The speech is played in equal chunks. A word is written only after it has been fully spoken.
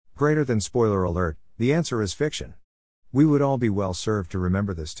Greater than spoiler alert, the answer is fiction. We would all be well served to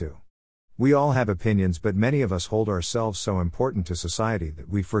remember this too. We all have opinions, but many of us hold ourselves so important to society that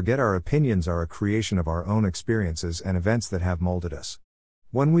we forget our opinions are a creation of our own experiences and events that have molded us.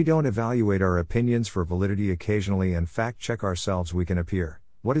 When we don't evaluate our opinions for validity occasionally and fact-check ourselves, we can appear,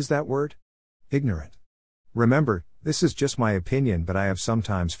 what is that word? Ignorant. Remember, this is just my opinion, but I have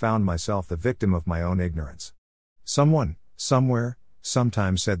sometimes found myself the victim of my own ignorance. Someone, somewhere,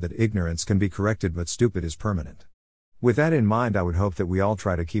 sometimes said that ignorance can be corrected but stupid is permanent. With that in mind, I would hope that we all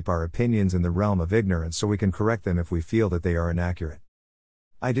try to keep our opinions in the realm of ignorance so we can correct them if we feel that they are inaccurate.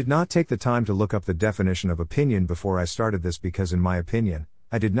 I did not take the time to look up the definition of opinion before I started this because, in my opinion,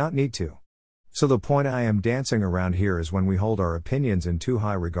 I did not need to. So the point I am dancing around here is when we hold our opinions in too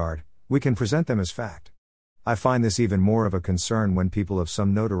high regard, we can present them as fact. I find this even more of a concern when people of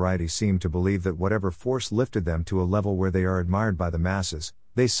some notoriety seem to believe that whatever force lifted them to a level where they are admired by the masses,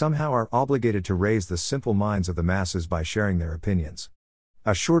 they somehow are obligated to raise the simple minds of the masses by sharing their opinions.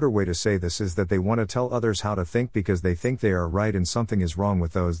 A shorter way to say this is that they want to tell others how to think because they think they are right and something is wrong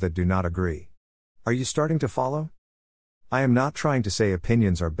with those that do not agree. Are you starting to follow? I am not trying to say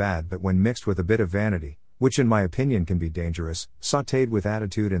opinions are bad, but when mixed with a bit of vanity, which in my opinion can be dangerous, sautéed with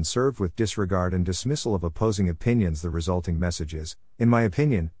attitude and served with disregard and dismissal of opposing opinions, the resulting message is, in my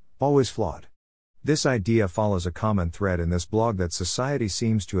opinion, always flawed. This idea follows a common thread in this blog that society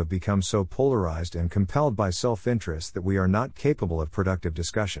seems to have become so polarized and compelled by self-interest that we are not capable of productive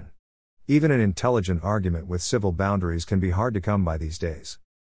discussion. Even an intelligent argument with civil boundaries can be hard to come by these days.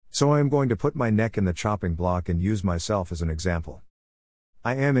 So I am going to put my neck in the chopping block and use myself as an example.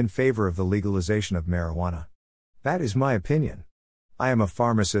 I am in favor of the legalization of marijuana. That is my opinion. I am a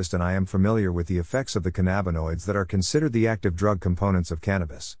pharmacist and I am familiar with the effects of the cannabinoids that are considered the active drug components of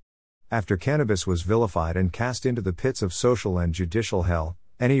cannabis. After cannabis was vilified and cast into the pits of social and judicial hell,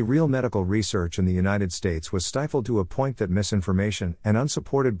 any real medical research in the United States was stifled to a point that misinformation and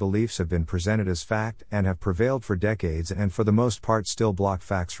unsupported beliefs have been presented as fact and have prevailed for decades and for the most part still block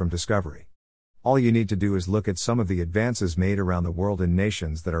facts from discovery. All you need to do is look at some of the advances made around the world in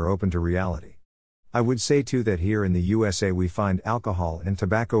nations that are open to reality. I would say too that here in the USA we find alcohol and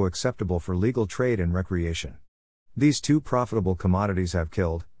tobacco acceptable for legal trade and recreation. These two profitable commodities have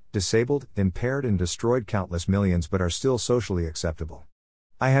killed, disabled, impaired and destroyed countless millions but are still socially acceptable.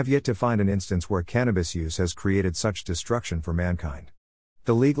 I have yet to find an instance where cannabis use has created such destruction for mankind.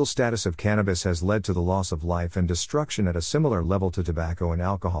 The legal status of cannabis has led to the loss of life and destruction at a similar level to tobacco and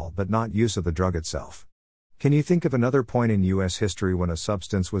alcohol, but not use of the drug itself. Can you think of another point in U.S. history when a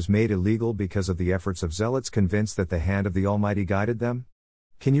substance was made illegal because of the efforts of zealots convinced that the hand of the Almighty guided them?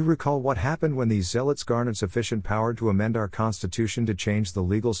 Can you recall what happened when these zealots garnered sufficient power to amend our Constitution to change the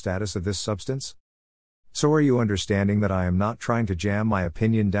legal status of this substance? So are you understanding that I am not trying to jam my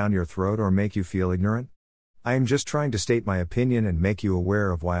opinion down your throat or make you feel ignorant? I am just trying to state my opinion and make you aware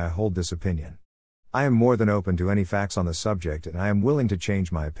of why I hold this opinion. I am more than open to any facts on the subject and I am willing to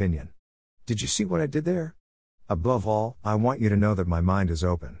change my opinion. Did you see what I did there? Above all, I want you to know that my mind is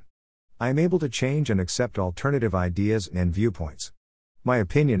open. I am able to change and accept alternative ideas and viewpoints. My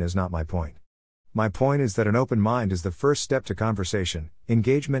opinion is not my point. My point is that an open mind is the first step to conversation,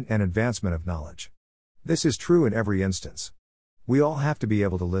 engagement and advancement of knowledge. This is true in every instance. We all have to be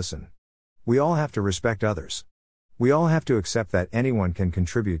able to listen. We all have to respect others. We all have to accept that anyone can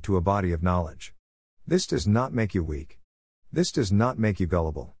contribute to a body of knowledge. This does not make you weak. This does not make you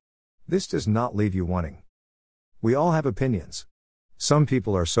gullible. This does not leave you wanting. We all have opinions. Some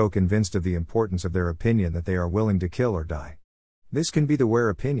people are so convinced of the importance of their opinion that they are willing to kill or die. This can be the where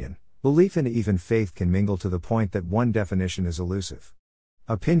opinion, belief and even faith can mingle to the point that one definition is elusive.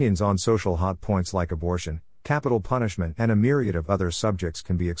 Opinions on social hot points like abortion, capital punishment and a myriad of other subjects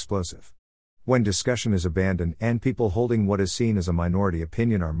can be explosive. When discussion is abandoned and people holding what is seen as a minority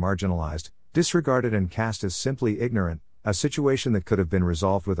opinion are marginalized, disregarded and cast as simply ignorant, a situation that could have been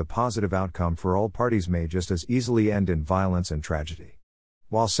resolved with a positive outcome for all parties may just as easily end in violence and tragedy.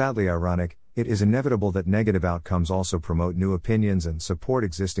 While sadly ironic, it is inevitable that negative outcomes also promote new opinions and support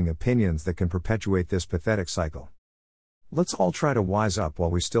existing opinions that can perpetuate this pathetic cycle. Let's all try to wise up while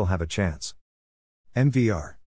we still have a chance. MVR